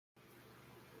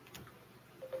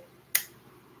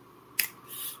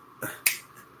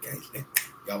Okay,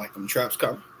 y'all like them traps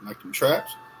coming? Like them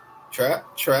traps? Trap,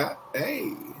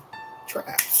 hey,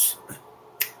 traps.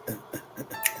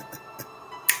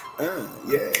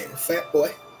 Yeah, fat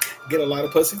boy, get a lot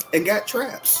of pussy and got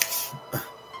traps.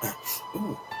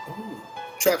 Ooh,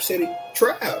 Trap City,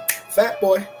 trap. Fat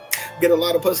boy, get a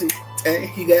lot of pussy and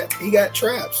he got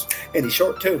traps. And he's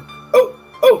short too.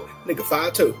 Oh, nigga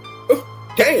 5'2". Oh,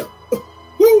 damn.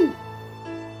 Woo.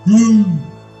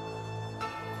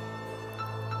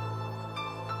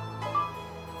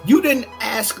 You didn't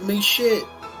ask me shit.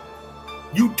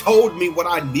 You told me what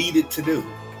I needed to do.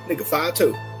 Nigga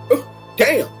 5'2". Oh,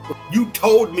 damn. You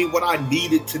told me what I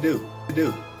needed to do.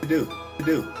 Nigga 5'2".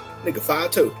 Nigga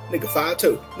 5'2".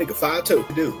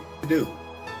 To do.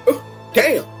 Oh,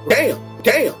 damn. Nigga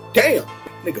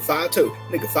 5'2".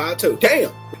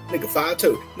 Damn.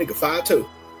 Nigga 5'2".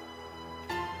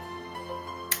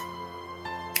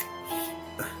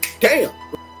 Damn.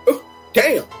 Oh,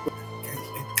 damn.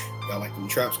 Y'all like them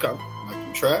traps coming? Like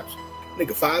them traps?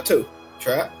 Nigga 5'2".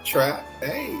 Trap,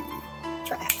 hey.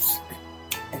 Traps.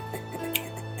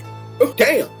 Oh,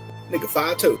 damn. Nigga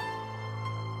 5'2".